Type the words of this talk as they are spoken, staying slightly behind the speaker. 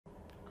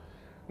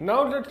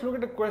Now let's look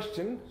at a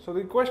question. So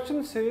the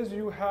question says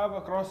you have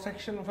a cross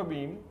section of a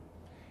beam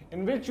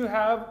in which you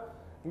have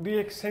the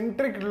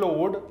eccentric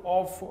load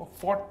of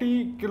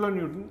 40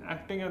 kilonewton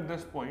acting at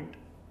this point,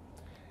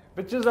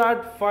 which is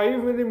at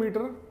 5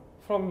 millimeter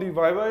from the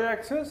y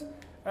axis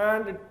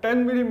and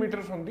 10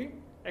 millimeter from the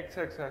x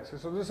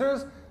axis. So this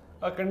is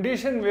a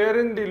condition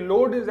wherein the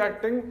load is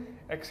acting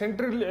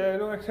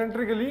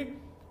eccentrically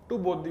to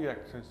both the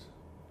axes,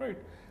 right?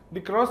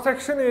 The cross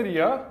section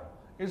area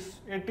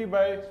is 80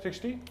 by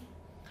 60.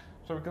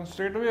 So we can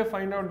straight away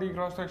find out the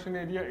cross section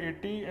area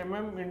 80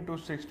 mm into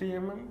 60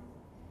 mm,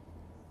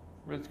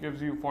 which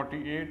gives you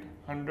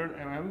 4800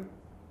 mm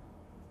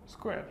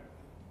square.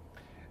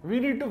 We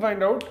need to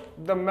find out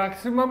the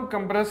maximum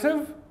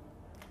compressive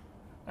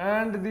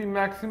and the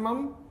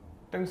maximum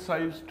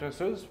tensile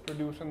stresses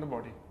produced in the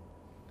body.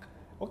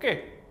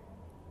 Okay,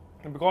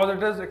 because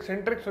it is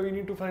eccentric, so we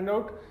need to find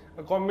out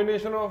a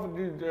combination of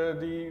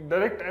the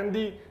direct and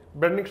the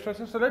bending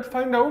stresses. So let's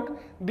find out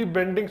the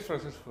bending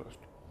stresses first.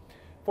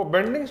 For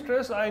bending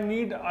stress, I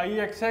need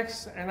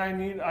Ixx and I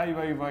need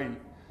Iyy.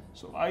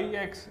 So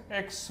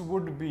Ixx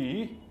would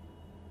be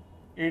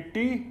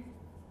 80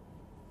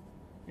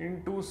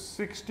 into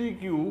 60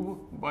 cube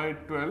by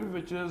 12,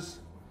 which is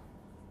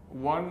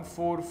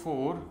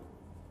 144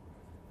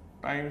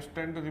 times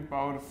 10 to the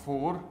power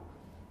 4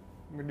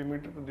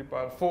 millimeter to the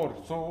power 4.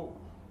 So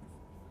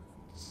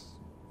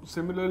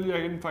similarly,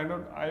 I can find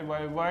out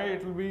Iyy.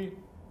 It will be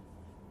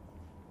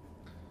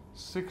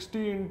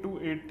 60 into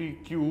 80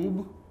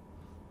 cube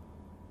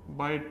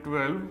by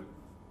 12,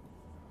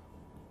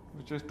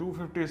 which is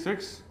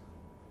 256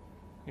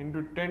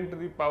 into 10 to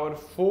the power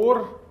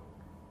 4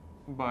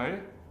 by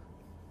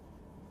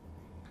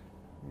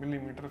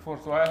millimeter 4.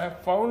 So I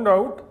have found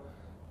out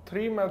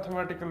three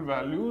mathematical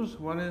values.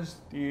 One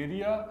is the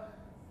area,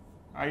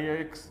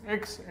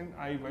 Ixx and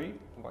Iyy.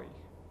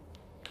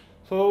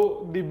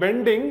 So the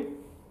bending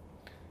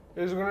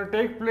is going to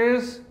take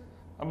place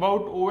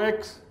about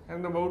Ox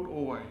and about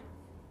Oy.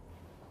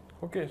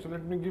 Okay, so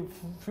let me give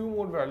few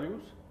more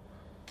values.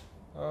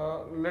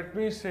 Let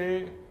me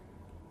say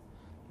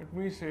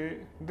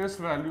this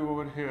value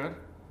over here,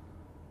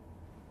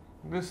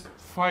 this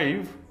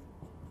 5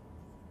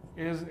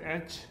 is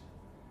H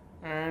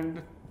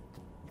and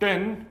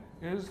 10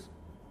 is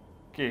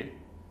K.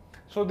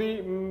 So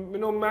the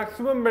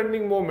maximum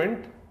bending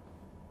moment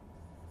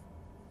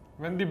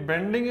when the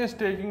bending is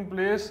taking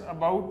place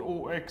about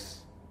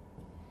Ox,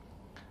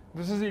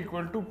 this is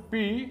equal to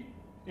P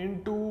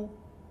into,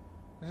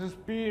 this is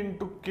P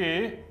into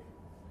K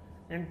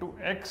into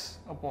X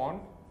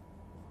upon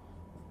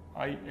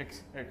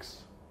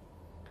Ixx.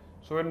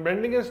 So when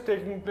bending is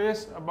taking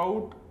place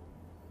about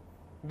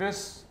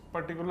this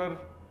particular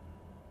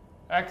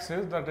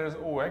axis, that is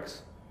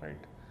Ox,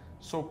 right?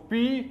 So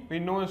P we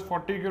know is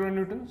 40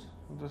 kilonewtons.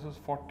 This is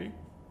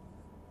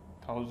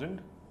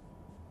 40,000.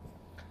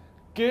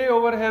 K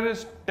over here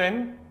is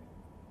 10.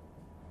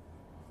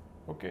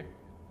 Okay.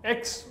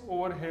 X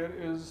over here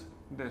is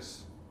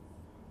this.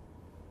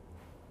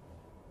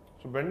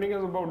 So bending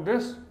is about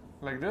this,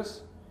 like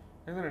this,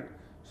 isn't it?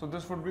 So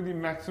this would be the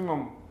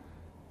maximum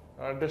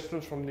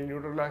distance from the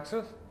neutral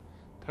axis,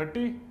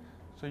 30.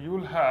 So you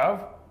will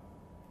have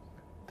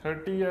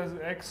 30 as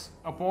x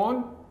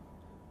upon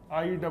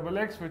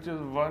Ixx, which is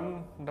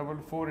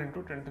 144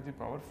 into 10 to the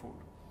power 4.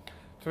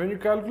 So when you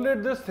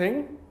calculate this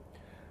thing,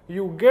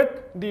 you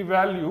get the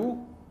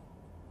value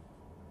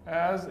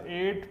as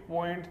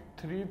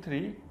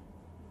 8.33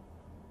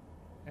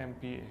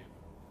 MPa.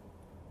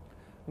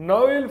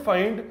 Now you will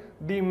find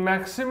the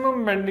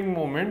maximum bending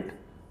moment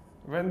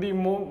when the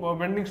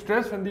bending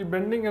stress, when the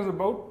bending is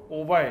about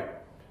Oy,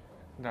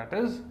 that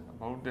is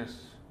about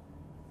this.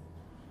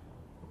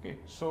 Okay,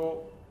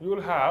 so you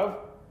will have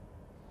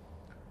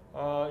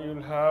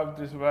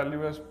this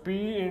value as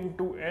P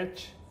into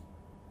H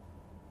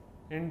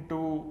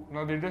into,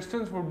 now the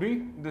distance would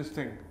be this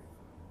thing.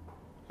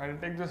 I will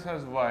take this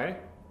as Y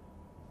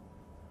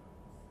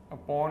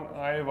upon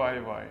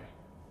Iyy.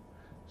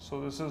 So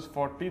this is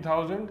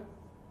 40,000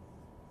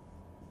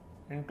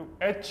 into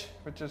H,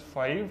 which is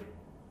 5,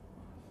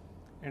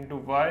 into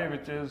Y,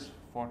 which is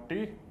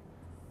 40,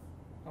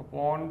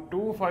 upon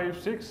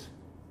 256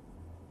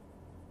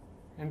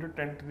 into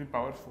 10 to the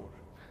power 4.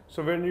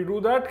 So when you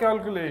do that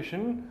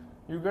calculation,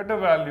 you get a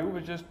value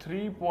which is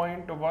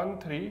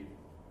 3.13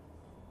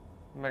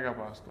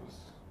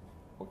 megapascals.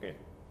 Okay.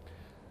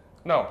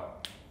 Now,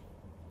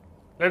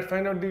 let's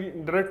find out the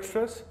direct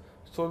stress.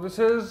 So this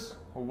is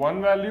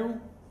one value,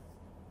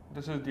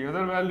 this is the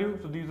other value.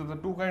 So these are the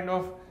two kind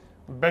of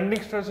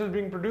bending stresses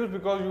being produced,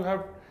 because you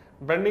have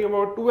bending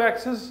about two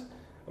axes,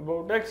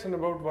 about x and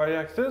about y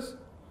axis.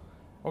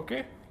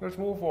 Okay, let's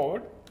move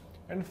forward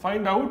and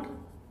find out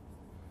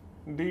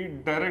the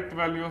direct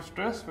value of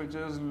stress, which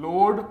is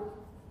load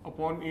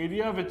upon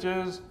area, which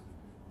is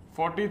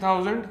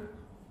 40,000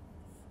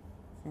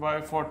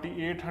 by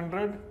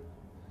 4800,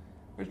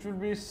 which will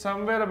be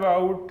somewhere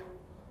about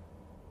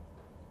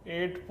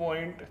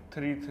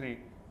 8.33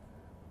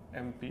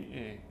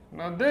 MPa.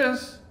 Now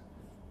this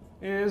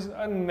is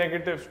a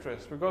negative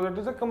stress because it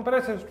is a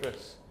compressive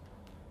stress,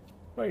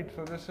 right?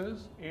 So this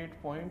is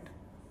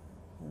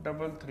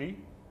 8.33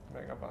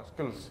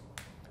 megapascals.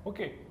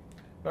 Okay,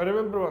 now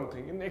remember one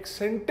thing, in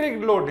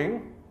eccentric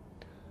loading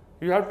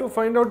you have to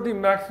find out the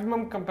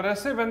maximum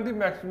compressive and the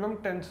maximum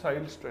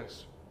tensile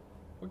stress.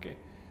 Okay,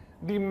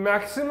 the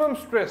maximum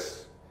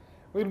stress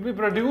will be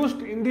produced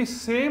in the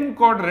same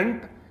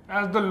quadrant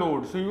as the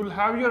load, so you will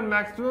have your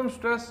maximum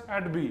stress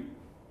at B.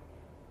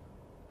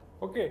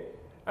 Okay,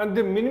 and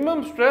the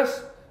minimum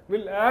stress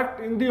will act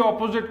in the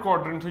opposite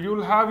quadrant, so you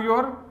will have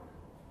your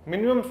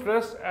minimum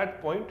stress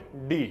at point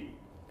D.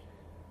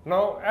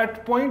 Now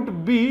at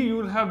point B you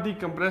will have the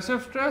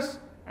compressive stress,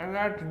 and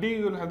at D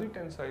you will have the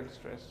tensile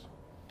stress.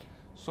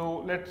 So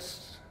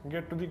let's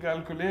get to the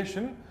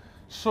calculation.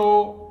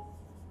 So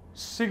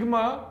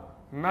sigma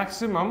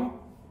maximum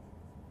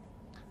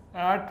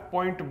at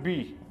point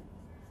B,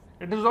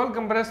 it is all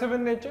compressive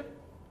in nature,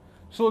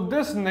 so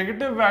this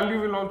negative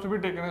value will also be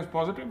taken as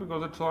positive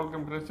because it's all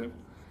compressive.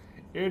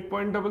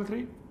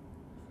 8.33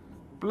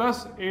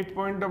 plus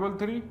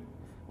 8.33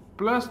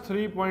 plus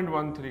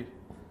 3.13,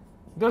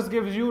 this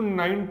gives you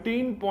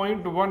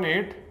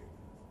 19.18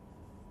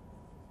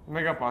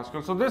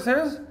 megapascal. So this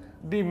is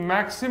the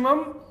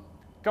maximum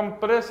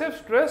compressive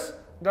stress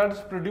that is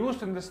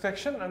produced in this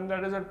section, and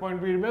that is at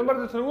point B.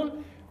 Remember this rule,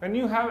 when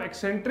you have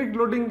eccentric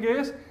loading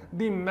case,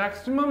 the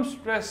maximum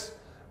stress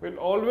will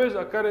always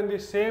occur in the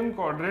same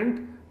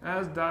quadrant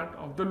as that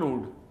of the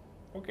load.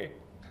 Okay.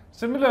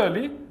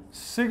 Similarly,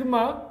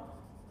 sigma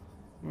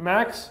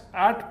max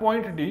at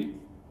point D,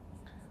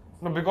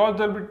 now because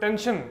there will be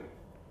tension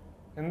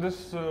in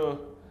this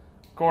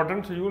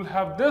quadrant, so you will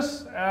have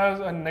this as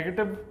a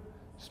negative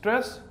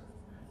stress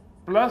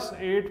plus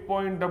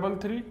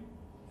 8.33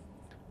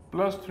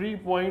 plus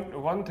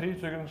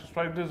 3.13, so you can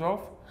strike this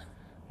off,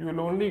 you will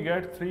only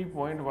get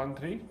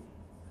 3.13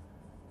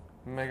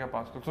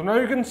 megapascal. So now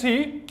you can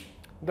see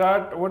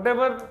that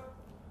whatever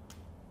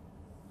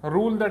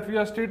rule that we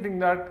are stating,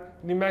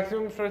 that the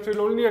maximum stress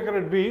will only occur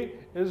at B,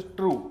 is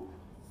true.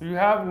 You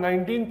have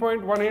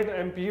 19.18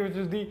 MPa, which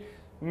is the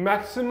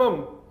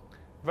maximum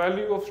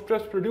value of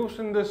stress produced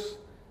in this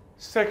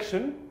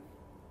section.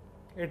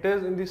 It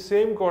is in the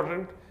same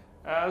quadrant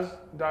as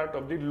that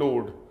of the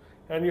load,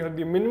 and you have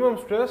the minimum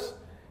stress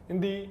in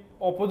the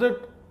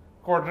opposite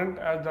quadrant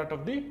as that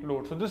of the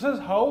load. So this is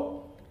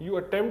how you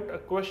attempt a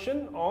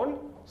question on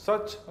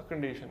such a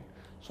condition.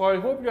 So I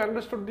hope you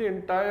understood the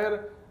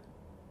entire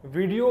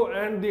video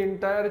and the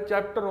entire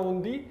chapter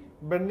on the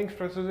bending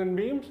stresses in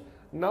beams.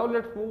 Now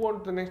let's move on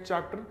to the next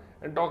chapter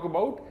and talk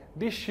about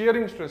the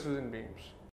shearing stresses in beams.